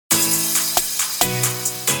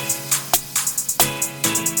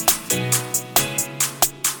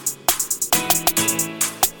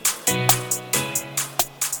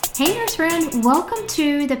Hey nurse friend, welcome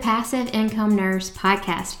to the Passive Income Nurse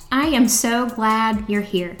podcast. I am so glad you're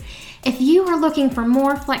here. If you are looking for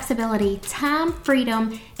more flexibility, time,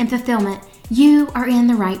 freedom, and fulfillment, you are in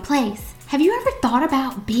the right place. Have you ever thought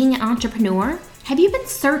about being an entrepreneur? Have you been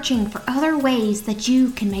searching for other ways that you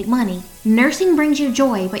can make money? Nursing brings you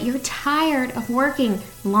joy, but you're tired of working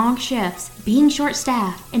long shifts, being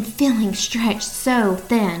short-staffed, and feeling stretched so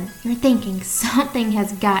thin. You're thinking something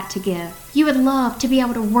has got to give. You would love to be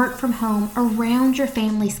able to work from home around your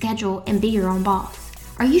family schedule and be your own boss.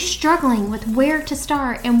 Are you struggling with where to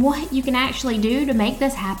start and what you can actually do to make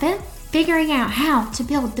this happen? Figuring out how to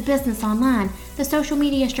build the business online, the social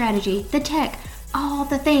media strategy, the tech, all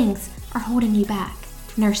the things are holding you back.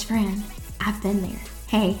 Nurse friend, I've been there.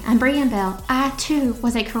 Hey, I'm Brianne Bell. I too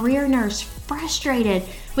was a career nurse frustrated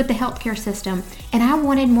with the healthcare system, and I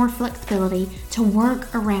wanted more flexibility to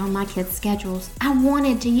work around my kids' schedules. I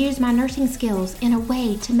wanted to use my nursing skills in a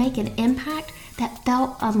way to make an impact that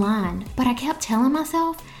felt aligned, but I kept telling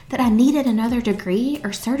myself that I needed another degree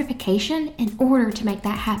or certification in order to make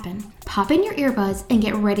that happen. Pop in your earbuds and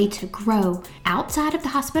get ready to grow outside of the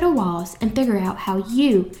hospital walls and figure out how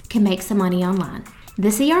you can make some money online.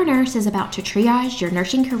 This ER Nurse is about to triage your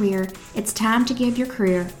nursing career. It's time to give your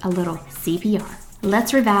career a little CPR.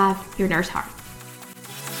 Let's revive your nurse heart.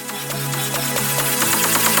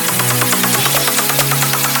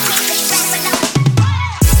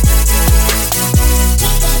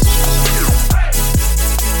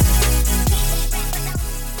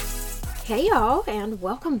 Hey y'all, and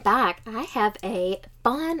welcome back. I have a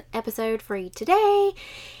fun episode for you today.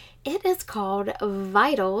 It is called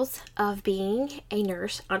Vitals of Being a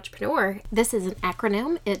Nurse Entrepreneur. This is an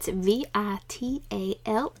acronym. It's VITALS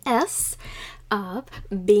of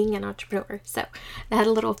being an entrepreneur. So I had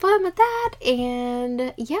a little fun with that.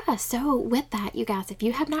 And yeah, so with that, you guys, if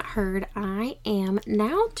you have not heard, I am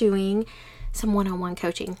now doing some one-on-one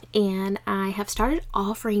coaching, and I have started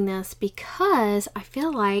offering this because I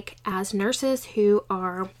feel like as nurses who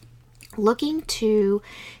are looking to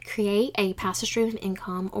create a passive stream of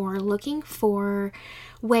income or looking for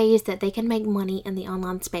ways that they can make money in the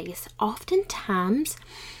online space, oftentimes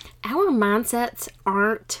our mindsets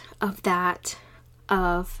aren't of that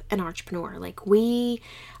of an entrepreneur. Like, we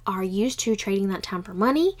are used to trading that time for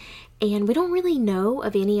money, and we don't really know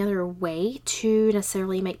of any other way to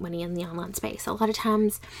necessarily make money in the online space. A lot of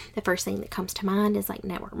times the first thing that comes to mind is like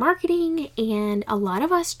network marketing, and a lot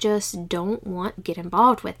of us just don't want to get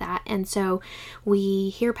involved with that. And so we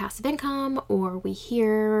hear passive income, or we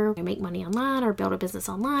hear make money online or build a business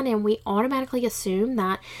online, and we automatically assume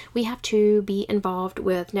that we have to be involved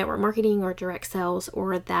with network marketing or direct sales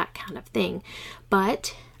or that kind of thing.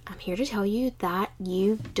 But I'm here to tell you that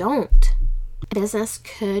you don't. A business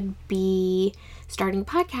could be starting a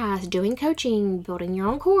podcast, doing coaching, building your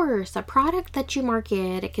own course, a product that you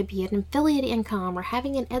market. It could be an affiliate income or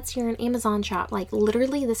having an Etsy or an Amazon shop. Like,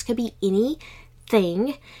 literally, this could be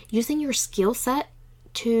anything using your skill set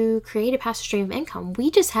to create a passive stream of income.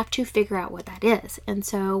 We just have to figure out what that is. And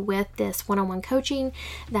so with this one-on-one coaching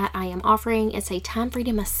that I am offering, it's a time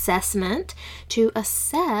freedom assessment to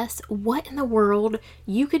assess what in the world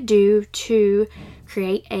you could do to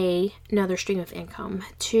create another stream of income,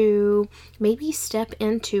 to maybe step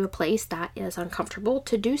into a place that is uncomfortable,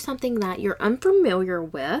 to do something that you're unfamiliar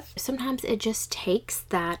with. Sometimes it just takes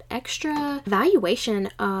that extra evaluation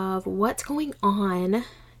of what's going on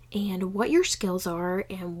and what your skills are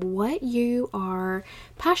and what you are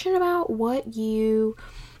passionate about, what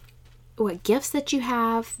gifts that you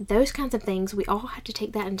have, those kinds of things. We all have to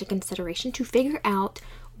take that into consideration to figure out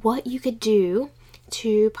what you could do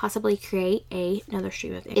to possibly create another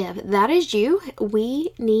stream of income. If that is you,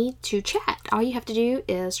 we need to chat. All you have to do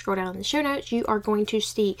is scroll down in the show notes. You are going to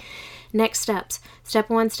see next steps. Step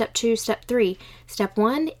 1, step 2, step 3. Step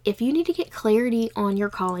 1, if you need to get clarity on your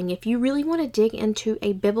calling, if you really want to dig into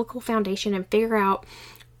a biblical foundation and figure out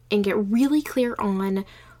and get really clear on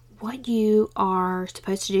what you are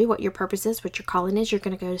supposed to do, what your purpose is, what your calling is, you're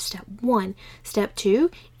going to go to step 1. Step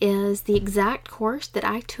 2 is the exact course that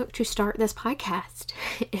I took to start this podcast.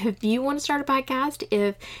 If you want to start a podcast,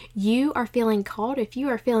 if you are feeling called, if you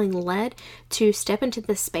are feeling led to step into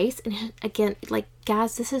this space, and again, like,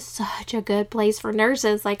 guys, this is such a good place for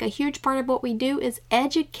nurses. Like, a huge part of what we do is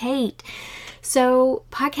educate. So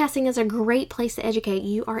podcasting is a great place to educate.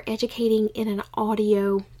 You are educating in an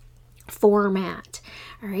audio format.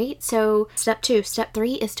 All right. So step 2, step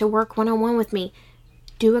 3 is to work one-on-one with me.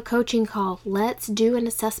 do a coaching call. Let's do an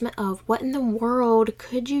assessment of what in the world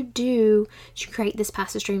could you do to create this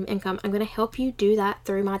passive stream of income. I'm going to help you do that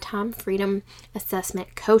through my time freedom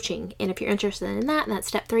assessment coaching. And if you're interested in that, that's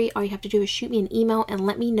step 3. All you have to do is shoot me an email and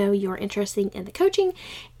let me know you're interested in the coaching,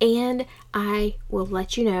 and I will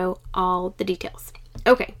let you know all the details.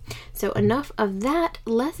 Okay, so enough of that.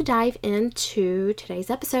 Let's dive into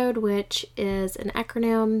today's episode, which is an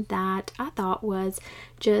acronym that I thought was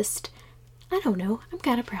just, I don't know, I'm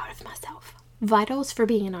kind of proud of myself. Vitals for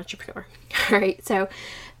being an entrepreneur. All right, so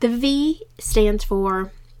the V stands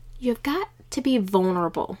for you've got to be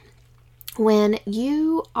vulnerable. When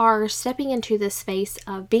you are stepping into this space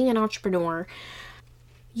of being an entrepreneur,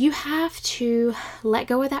 you have to let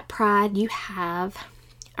go of that pride you have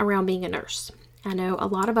around being a nurse. I know a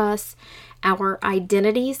lot of us, our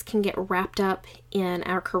identities can get wrapped up in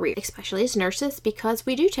our career, especially as nurses, because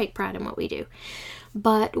we do take pride in what we do.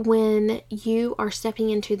 But when you are stepping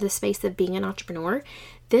into the space of being an entrepreneur,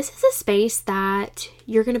 this is a space that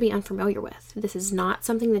you're going to be unfamiliar with. This is not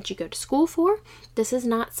something that you go to school for. This is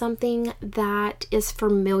not something that is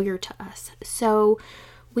familiar to us. So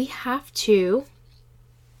we have to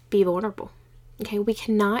be vulnerable. Okay, we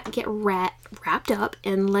cannot get wrapped up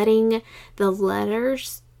in letting the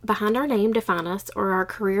letters behind our name define us or our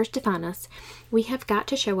careers define us. We have got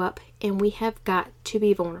to show up and we have got to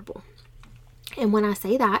be vulnerable. And when I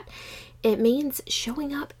say that, it means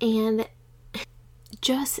showing up and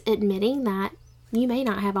just admitting that you may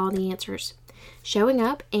not have all the answers. Showing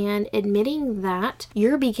up and admitting that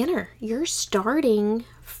you're a beginner. You're starting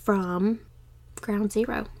from ground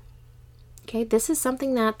zero. Okay, this is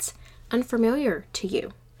something that's unfamiliar to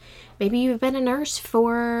you. Maybe you've been a nurse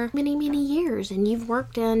for many, many years and you've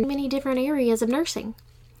worked in many different areas of nursing.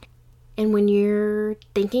 And when you're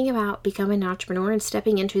thinking about becoming an entrepreneur and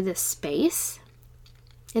stepping into this space,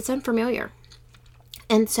 it's unfamiliar.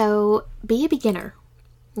 And so be a beginner.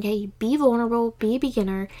 Okay, be vulnerable, be a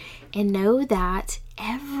beginner, and know that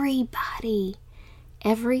everybody,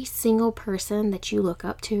 every single person that you look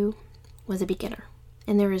up to was a beginner.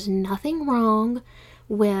 And there is nothing wrong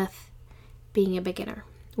with being a beginner.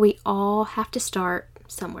 We all have to start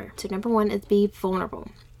somewhere. So number 1 is be vulnerable.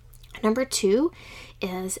 Number 2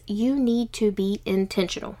 is you need to be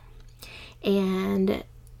intentional. And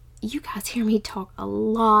you guys hear me talk a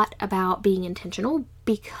lot about being intentional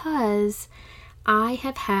because I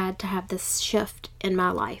have had to have this shift in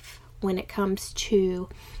my life when it comes to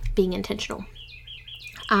being intentional.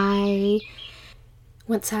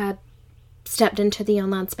 Once I stepped into the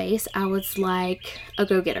online space, I was like a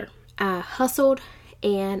go-getter. I hustled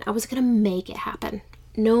and I was going to make it happen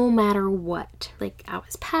no matter what. Like, I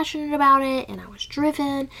was passionate about it and I was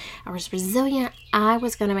driven. I was resilient. I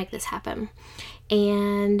was going to make this happen.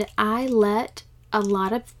 And I let a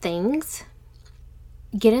lot of things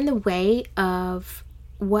get in the way of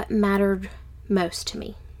what mattered most to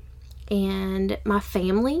me. And my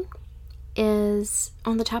family is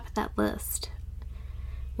on the top of that list.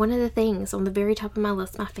 One of the things on the very top of my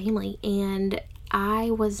list, my family. And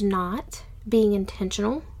I was not being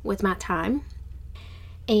intentional with my time.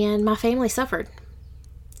 And my family suffered.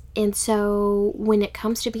 And so when it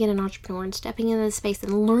comes to being an entrepreneur and stepping into the space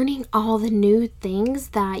and learning all the new things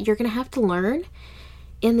that you're going to have to learn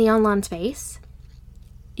in the online space,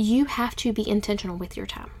 you have to be intentional with your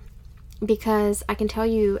time. Because I can tell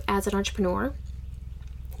you, as an entrepreneur,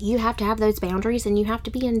 you have to have those boundaries and you have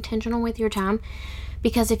to be intentional with your time.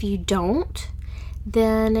 Because if you don't,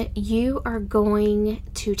 then you are going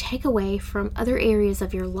to take away from other areas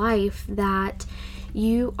of your life that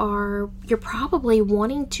you're probably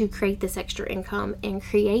wanting to create this extra income and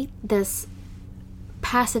create this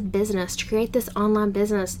passive business, to create this online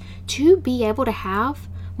business, to be able to have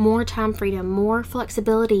more time freedom, more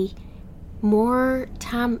flexibility, more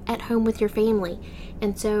time at home with your family.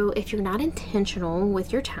 And so if you're not intentional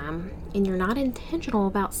with your time and you're not intentional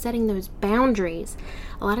about setting those boundaries,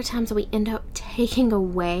 a lot of times we end up taking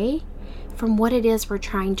away from what it is we're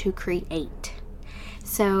trying to create.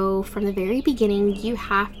 So from the very beginning, you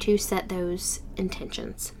have to set those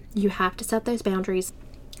intentions. You have to set those boundaries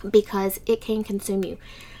because it can consume you.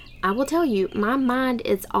 I will tell you, my mind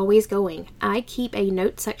is always going. I keep a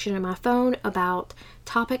note section in my phone about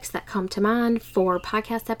topics that come to mind for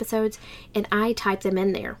podcast episodes, and I type them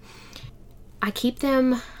in there. I keep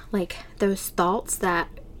them, like those thoughts that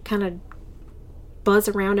kind of buzz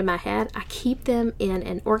around in my head, I keep them in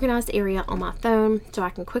an organized area on my phone so I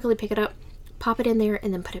can quickly pick it up, pop it in there,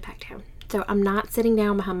 and then put it back down. So I'm not sitting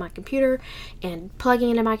down behind my computer and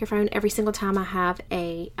plugging in a microphone every single time I have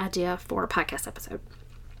an idea for a podcast episode.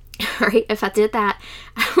 All right, if I did that,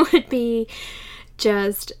 I would be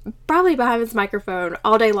just probably behind this microphone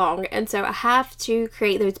all day long. And so I have to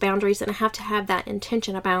create those boundaries, and I have to have that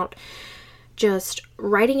intention about just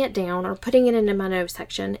writing it down or putting it into my notes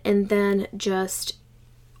section. And then just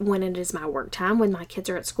when it is my work time, when my kids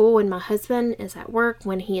are at school, when my husband is at work,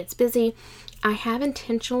 when he is busy, I have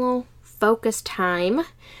intentional focused time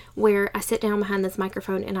where I sit down behind this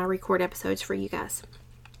microphone and I record episodes for you guys.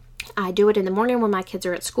 I do it in the morning when my kids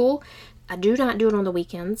are at school. I do not do it on the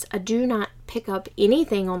weekends. I do not pick up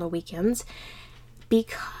anything on the weekends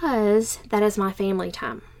because that is my family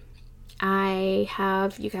time. You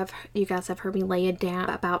guys have heard me lay it down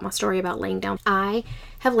about my story about laying down. I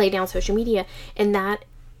have laid down social media, and that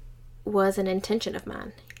was an intention of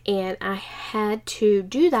mine. And I had to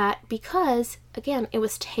do that because, again, it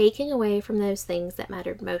was taking away from those things that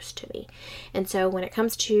mattered most to me. And so when it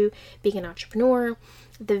comes to being an entrepreneur,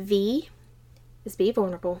 the V is be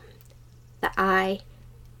vulnerable. The I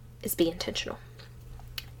is be intentional.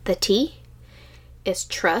 The T is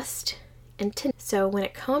trust. So when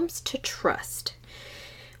it comes to trust,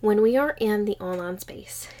 when we are in the online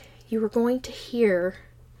space, you are going to hear,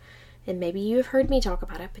 and maybe you have heard me talk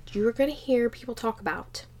about it, but you are going to hear people talk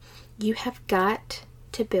about, you have got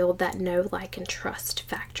to build that know, like, and trust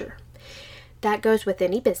factor. That goes with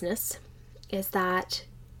any business, is that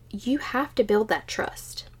you have to build that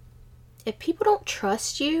trust. If people don't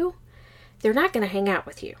trust you, they're not going to hang out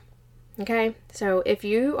with you. Okay, so if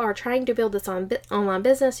you are trying to build this online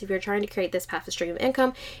business, if you're trying to create this passive stream of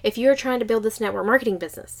income, if you're trying to build this network marketing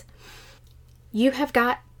business, you have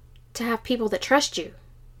got to have people that trust you.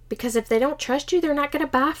 Because if they don't trust you, they're not going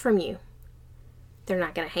to buy from you. They're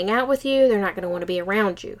not going to hang out with you. They're not going to want to be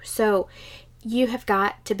around you. So you have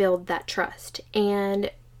got to build that trust.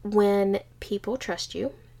 And when people trust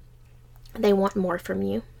you, they want more from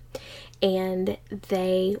you, and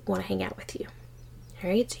they want to hang out with you. All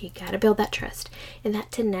right, so you got to build that trust. And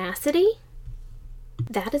that tenacity,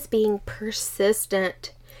 that is being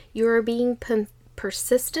persistent. You are being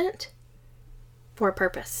persistent for a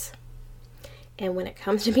purpose. And when it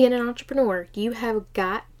comes to being an entrepreneur, you have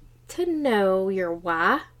got to know your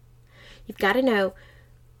why. You've got to know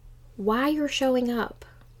why you're showing up.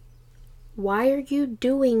 Why are you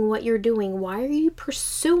doing what you're doing? Why are you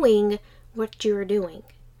pursuing what you're doing?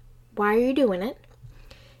 Why are you doing it?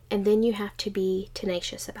 And then you have to be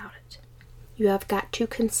tenacious about it. You have got to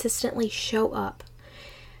consistently show up.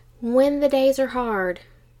 When the days are hard,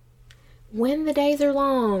 when the days are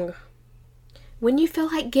long, when you feel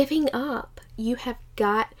like giving up, you have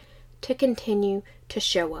got to continue to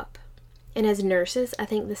show up. And as nurses, I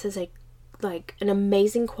think this is an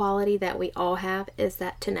amazing quality that we all have, is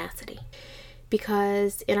that tenacity.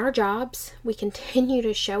 Because in our jobs, we continue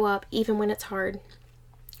to show up even when it's hard.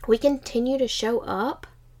 We continue to show up,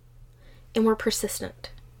 and we're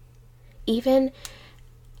persistent. Even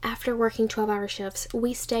after working 12-hour shifts,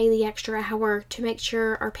 we stay the extra hour to make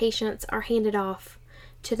sure our patients are handed off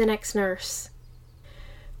to the next nurse.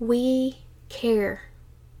 We care,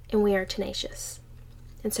 and we are tenacious.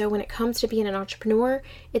 And so when it comes to being an entrepreneur,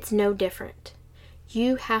 it's no different.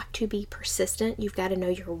 You have to be persistent. You've got to know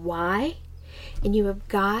your why, and you have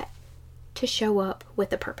got to show up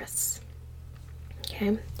with a purpose.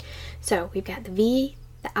 Okay? So we've got the V,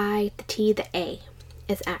 the I, the T, the A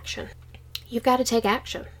is action. You've got to take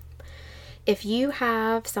action. If you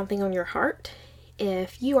have something on your heart,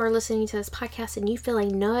 if you are listening to this podcast and you feel a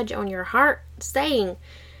nudge on your heart saying,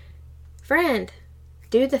 friend,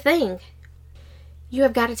 do the thing, you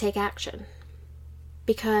have got to take action.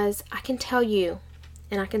 Because I can tell you,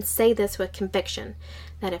 and I can say this with conviction,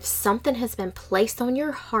 that if something has been placed on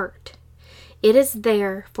your heart, it is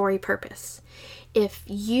there for a purpose. If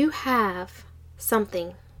you have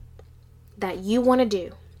something that you want to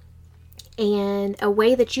do, and a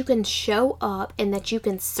way that you can show up and that you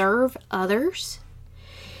can serve others,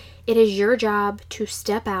 it is your job to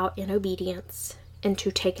step out in obedience and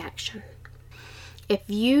to take action. If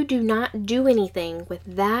you do not do anything with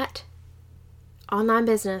that online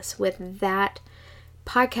business, with that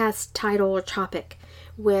podcast title or topic,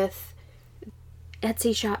 with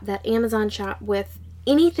Etsy shop, that Amazon shop, with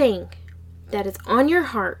anything that is on your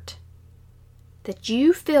heart that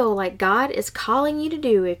you feel like God is calling you to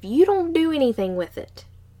do, if you don't do anything with it,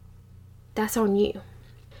 that's on you.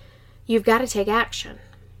 You've got to take action.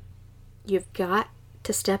 You've got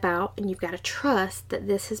to step out, and you've got to trust that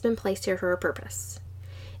this has been placed here for a purpose.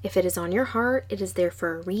 If it is on your heart, it is there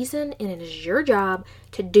for a reason, and it is your job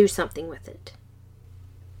to do something with it.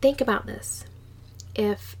 Think about this.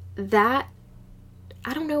 If that,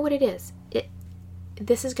 I don't know what it is.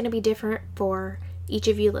 This is going to be different for each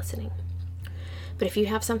of you listening. But if you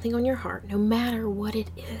have something on your heart, no matter what it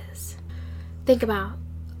is, think about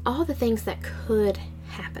all the things that could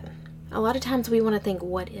happen. A lot of times we want to think,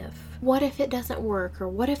 what if? What if it doesn't work? Or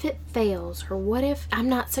what if it fails? Or what if I'm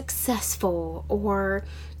not successful? Or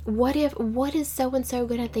what is so-and-so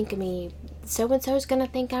going to think of me? So-and-so is going to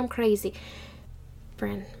think I'm crazy.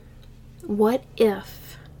 Friend, what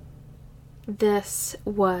if this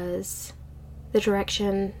was the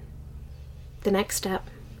direction, the next step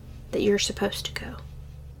that you're supposed to go?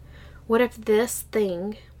 What if this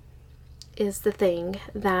thing is the thing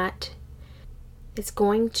that is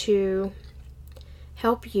going to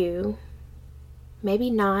help you maybe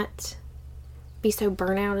not be so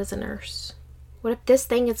burnt out as a nurse? What if this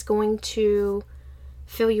thing is going to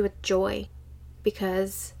fill you with joy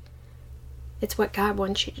because it's what God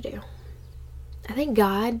wants you to do? I think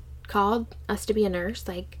God called us to be a nurse.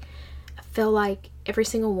 I feel like every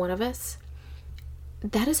single one of us,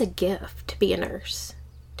 that is a gift, to be a nurse,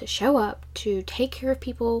 to show up, to take care of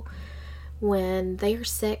people when they are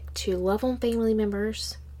sick, to love on family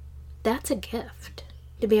members. That's a gift,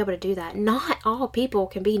 to be able to do that. Not all people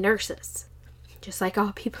can be nurses, just like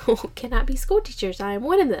all people cannot be school teachers. I am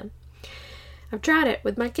one of them. I've tried it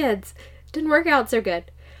with my kids. Didn't work out so good.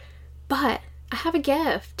 But I have a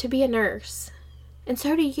gift to be a nurse, and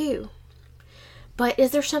so do you. But is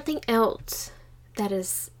there something else that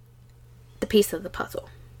is the piece of the puzzle?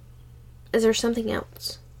 Is there something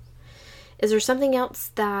else? Is there something else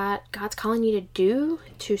that God's calling you to do,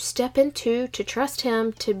 to step into, to trust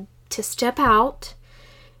Him, to step out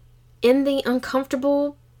in the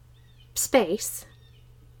uncomfortable space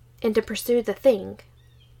and to pursue the thing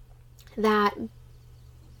that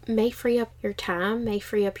may free up your time, may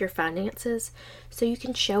free up your finances, so you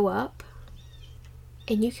can show up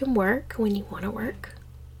and you can work when you want to work,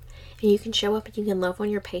 and you can show up and you can love on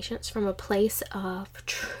your patients from a place of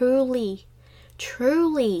truly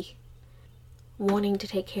wanting to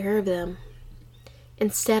take care of them,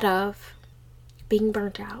 instead of being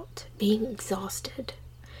burnt out, being exhausted,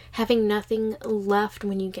 having nothing left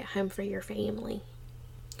when you get home for your family.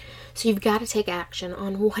 So you've got to take action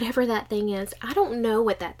on whatever that thing is. I don't know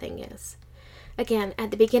what that thing is. Again, at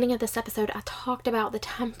the beginning of this episode, I talked about the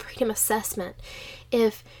time freedom assessment.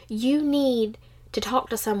 If you need to talk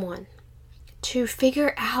to someone to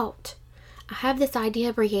figure out, I have this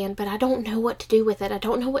idea, Brianne, but I don't know what to do with it. I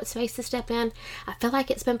don't know what space to step in. I feel like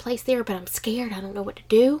it's been placed there, but I'm scared. I don't know what to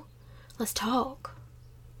do. Let's talk.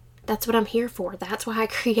 That's what I'm here for. That's why I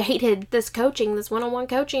created this coaching, this one-on-one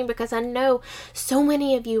coaching, because I know so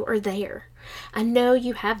many of you are there. I know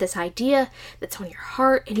you have this idea that's on your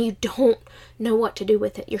heart and you don't know what to do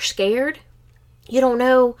with it. You're scared. You don't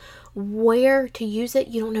know where to use it.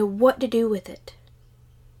 You don't know what to do with it.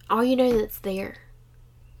 All you know that's there.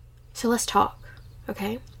 So let's talk,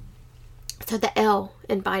 okay? So the L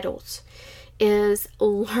in Vitals is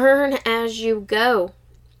learn as you go.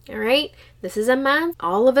 All right? This is a mind.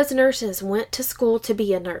 All of us nurses went to school to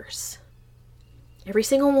be a nurse. Every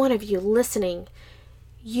single one of you listening,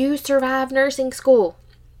 you survived nursing school.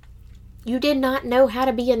 You did not know how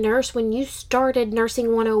to be a nurse when you started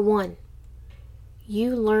Nursing 101.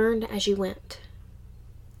 You learned as you went.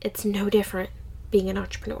 It's no different being an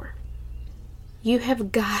entrepreneur. You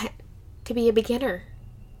have got to be a beginner.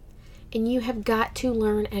 And you have got to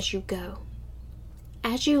learn as you go.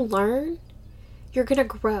 As you learn, you're going to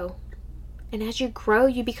grow. And as you grow,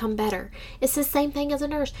 you become better. It's the same thing as a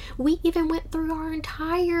nurse. We even went through our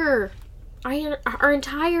entire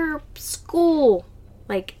school.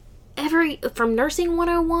 From Nursing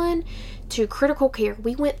 101 to critical care.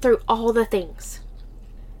 We went through all the things.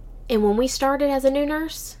 And when we started as a new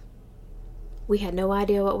nurse, we had no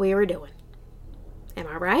idea what we were doing. Am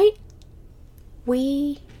I right?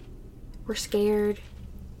 We were scared.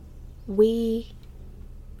 We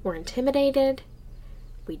were intimidated.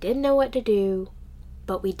 We didn't know what to do,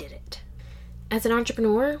 but we did it. As an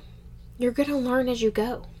entrepreneur, you're going to learn as you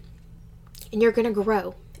go. And you're going to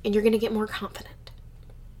grow. And you're going to get more confident.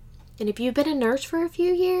 And if you've been a nurse for a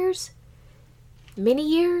few years, many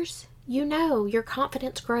years, you know your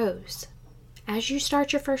confidence grows. As you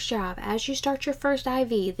start your first job, as you start your first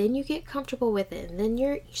IV, then you get comfortable with it. And then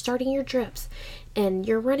you're starting your drips. And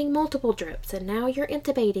you're running multiple drips. And now you're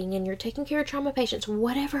intubating and you're taking care of trauma patients.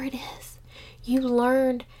 Whatever it is, you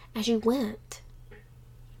learned as you went.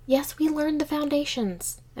 Yes, we learned the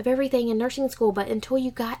foundations of everything in nursing school, but until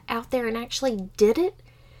you got out there and actually did it,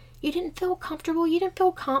 you didn't feel comfortable, you didn't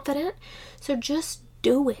feel confident. So just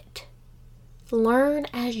do it. Learn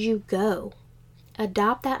as you go.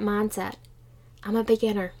 Adopt that mindset. I'm a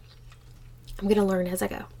beginner. I'm going to learn as I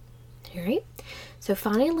go. All right? So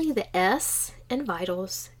finally, the S in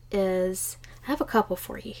Vitals is, I have a couple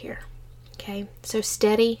for you here. Okay? So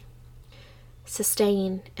steady.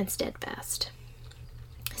 sustain, and steadfast.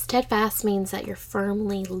 Steadfast means that you're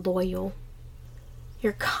firmly loyal,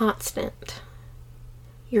 you're constant,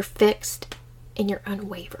 you're fixed, and you're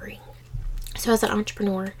unwavering. So as an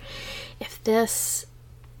entrepreneur, if this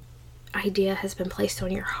idea has been placed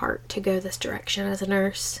on your heart to go this direction as a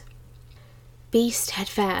nurse, be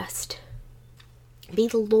steadfast. Be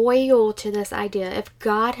loyal to this idea. If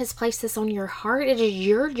God has placed this on your heart, it is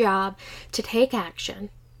your job to take action.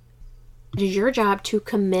 It is your job to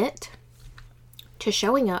commit to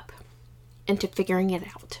showing up and to figuring it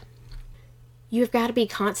out. You've got to be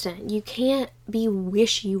constant. You can't be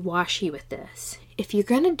wishy-washy with this. If you're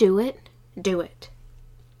going to do it, do it.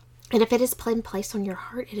 And if it is been placed on your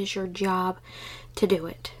heart, it is your job to do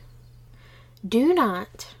it. Do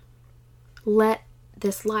not let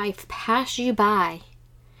this life pass you by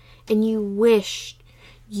and you wished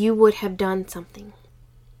you would have done something.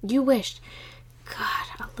 You wished, God,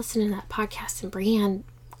 I listened to that podcast and Brianne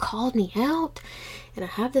called me out and I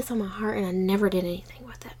have this on my heart and I never did anything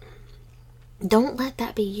with it. Don't let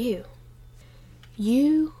that be you.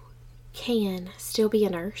 You can still be a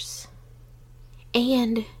nurse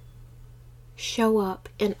and show up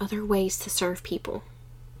in other ways to serve people.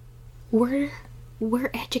 We're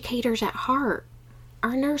educators at heart.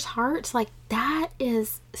 Our nurse hearts, like, that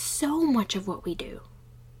is so much of what we do.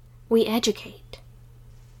 We educate.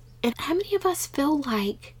 And how many of us feel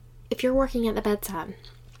like, if you're working at the bedside,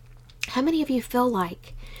 how many of you feel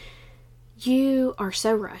like you are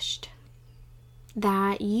so rushed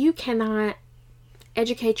that you cannot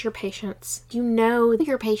educate your patients? You know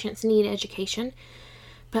your patients need education,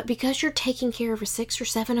 but because you're taking care of 6 or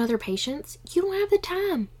 7 other patients, you don't have the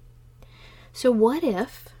time. So what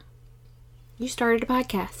if you started a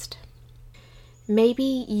podcast?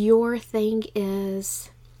 Maybe your thing is,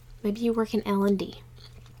 maybe you work in L&D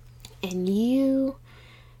and you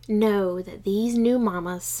know that these new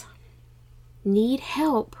mamas need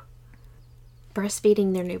help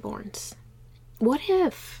breastfeeding their newborns. What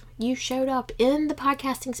if you showed up in the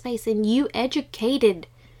podcasting space and you educated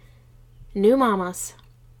new mamas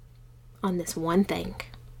on this one thing?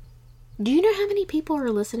 Do you know how many people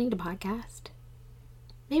are listening to podcasts?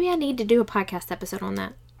 Maybe I need to do a podcast episode on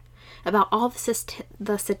that, about all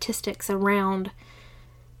the statistics around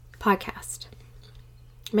podcast.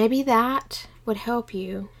 Maybe that would help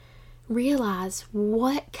you realize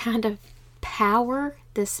what kind of power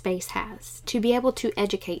this space has to be able to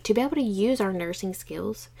educate, to be able to use our nursing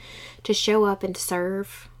skills to show up and to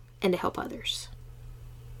serve and to help others.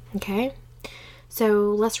 Okay?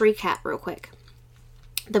 So let's recap real quick.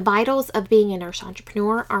 The vitals of being a nurse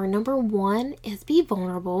entrepreneur are, number 1 is be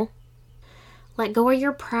vulnerable. Let go of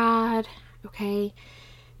your pride, okay?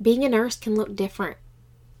 Being a nurse can look different.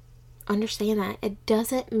 Understand that. It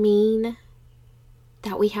doesn't mean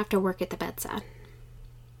that we have to work at the bedside.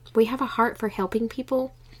 We have a heart for helping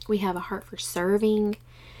people. We have a heart for serving.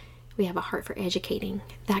 We have a heart for educating.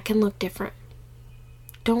 That can look different.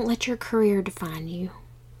 Don't let your career define you,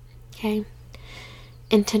 okay?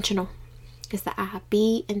 Intentional is the I.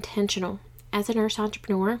 Be intentional. As a nurse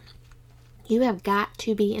entrepreneur, you have got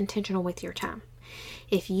to be intentional with your time.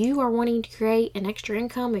 If you are wanting to create an extra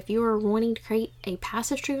income, if you are wanting to create a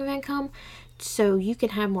passive stream of income so you can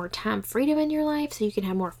have more time freedom in your life, so you can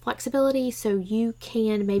have more flexibility, so you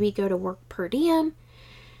can maybe go to work per diem,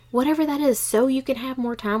 whatever that is, so you can have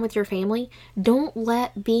more time with your family, don't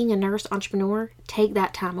let being a nurse entrepreneur take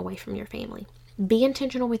that time away from your family. Be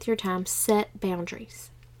intentional with your time. Set boundaries.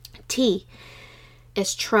 T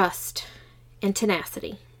is trust and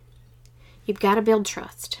tenacity. You've got to build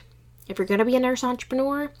trust. If you're going to be a nurse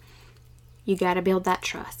entrepreneur, you got to build that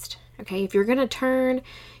trust. Okay, if you're going to turn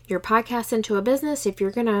your podcast into a business, if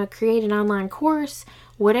you're going to create an online course,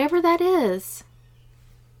 whatever that is,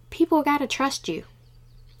 people got to trust you.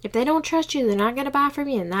 If they don't trust you, they're not going to buy from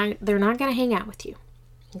you, and they're not going to hang out with you.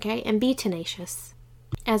 Okay, and be tenacious.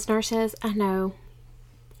 As nurses, I know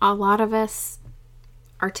a lot of us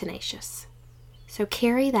are tenacious. So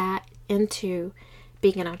carry that into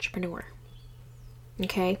being an entrepreneur.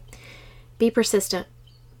 Okay? Be persistent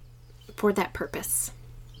for that purpose,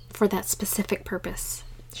 for that specific purpose.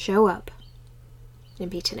 Show up and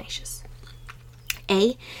be tenacious.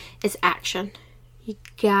 A is action. You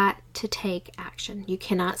got to take action. You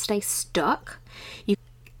cannot stay stuck. You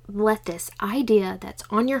let this idea that's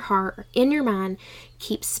on your heart or in your mind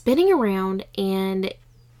keep spinning around and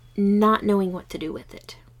not knowing what to do with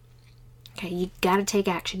it. Okay, you got to take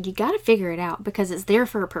action. You got to figure it out because it's there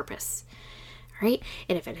for a purpose. Right?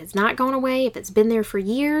 And if it has not gone away, if it's been there for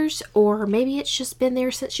years, or maybe it's just been there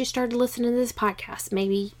since you started listening to this podcast,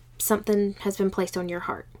 maybe something has been placed on your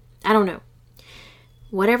heart. I don't know.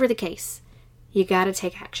 Whatever the case, you got to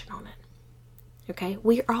take action on it. Okay?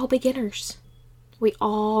 We are all beginners. We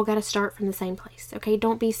all got to start from the same place. Okay?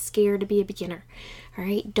 Don't be scared to be a beginner. All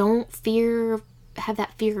right? Don't have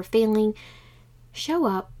that fear of failing. Show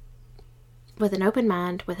up with an open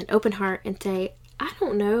mind, with an open heart, and say, I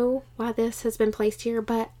don't know why this has been placed here,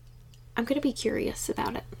 but I'm going to be curious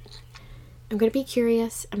about it. I'm going to be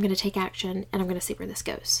curious, I'm going to take action, and I'm going to see where this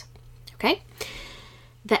goes. Okay?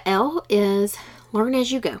 The L is learn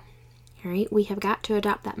as you go. All right? We have got to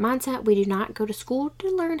adopt that mindset. We do not go to school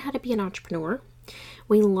to learn how to be an entrepreneur.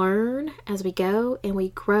 We learn as we go, and we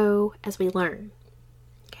grow as we learn.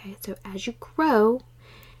 Okay? So as you grow,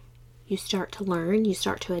 you start to learn, you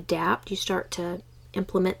start to adapt, you start to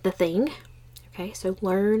implement the thing. Okay, so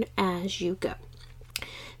learn as you go.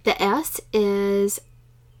 The S is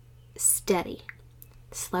steady.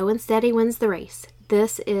 Slow and steady wins the race.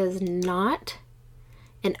 This is not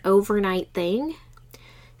an overnight thing.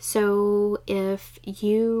 So if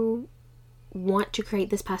you want to create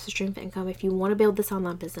this passive stream of income, if you want to build this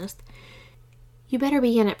online business, you better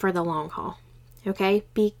be in it for the long haul. Okay,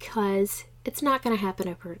 because it's not going to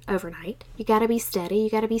happen overnight. You got to be steady. You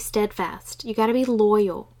got to be steadfast. You got to be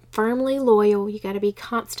loyal. Firmly loyal. You got to be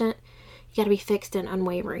constant. You got to be fixed and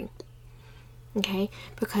unwavering. Okay?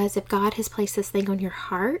 Because if God has placed this thing on your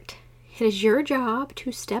heart, it is your job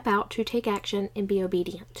to step out, to take action, and be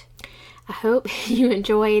obedient. I hope you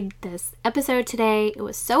enjoyed this episode today. It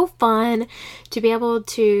was so fun to be able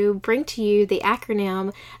to bring to you the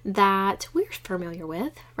acronym that we're familiar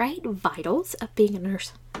with, right? VITALS of being a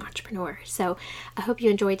nurse entrepreneur. So I hope you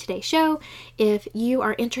enjoyed today's show. If you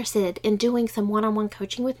are interested in doing some one-on-one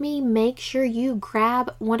coaching with me, make sure you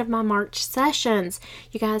grab one of my March sessions.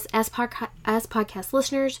 You guys, as podcast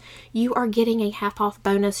listeners, you are getting a half-off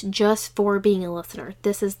bonus just for being a listener.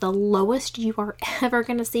 This is the lowest you are ever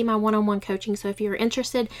going to see my one-on-one coaching. So if you're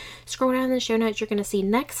interested, scroll down in the show notes. You're going to see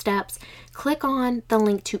next steps. Click on the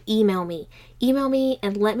link to email me. Email me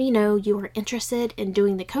and let me know you are interested in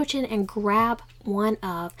doing the coaching and grab one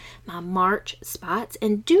of my March spots.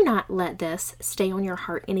 And do not let this stay on your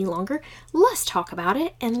heart any longer. Let's talk about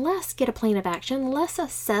it and let's get a plan of action. Let's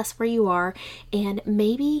assess where you are, and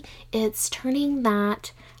maybe it's turning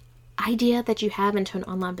that idea that you have into an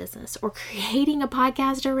online business or creating a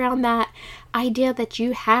podcast around that idea that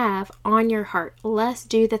you have on your heart. Let's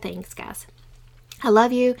do the things, guys. I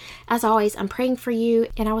love you. As always, I'm praying for you,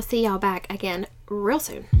 and I will see y'all back again real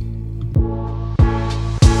soon.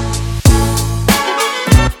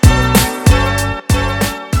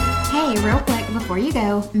 Hey, real quick, before you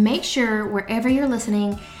go, make sure wherever you're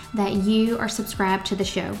listening that you are subscribed to the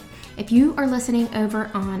show. If you are listening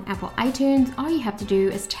over on Apple iTunes, all you have to do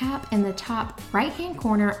is tap in the top right-hand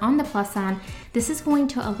corner on the plus sign. This is going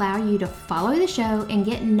to allow you to follow the show and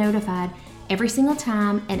get notified every single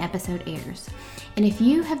time an episode airs. And if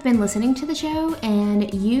you have been listening to the show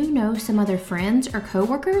and you know some other friends or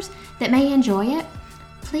coworkers that may enjoy it,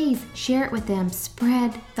 please share it with them.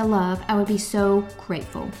 Spread the love. I would be so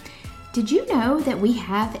grateful. Did you know that we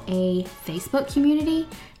have a Facebook community?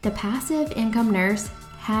 The Passive Income Nurse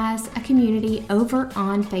has a community over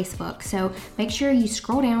on Facebook. So make sure you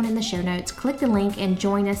scroll down in the show notes, click the link, and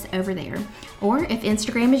join us over there. Or if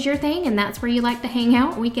Instagram is your thing and that's where you like to hang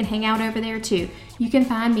out, we can hang out over there too. You can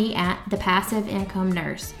find me at The Passive Income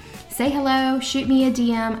Nurse. Say hello, shoot me a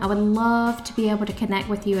DM. I would love to be able to connect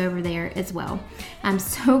with you over there as well. I'm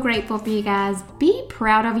so grateful for you guys. Be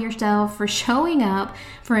proud of yourself for showing up,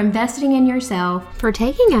 for investing in yourself, for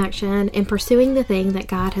taking action and pursuing the thing that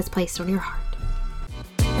God has placed on your heart.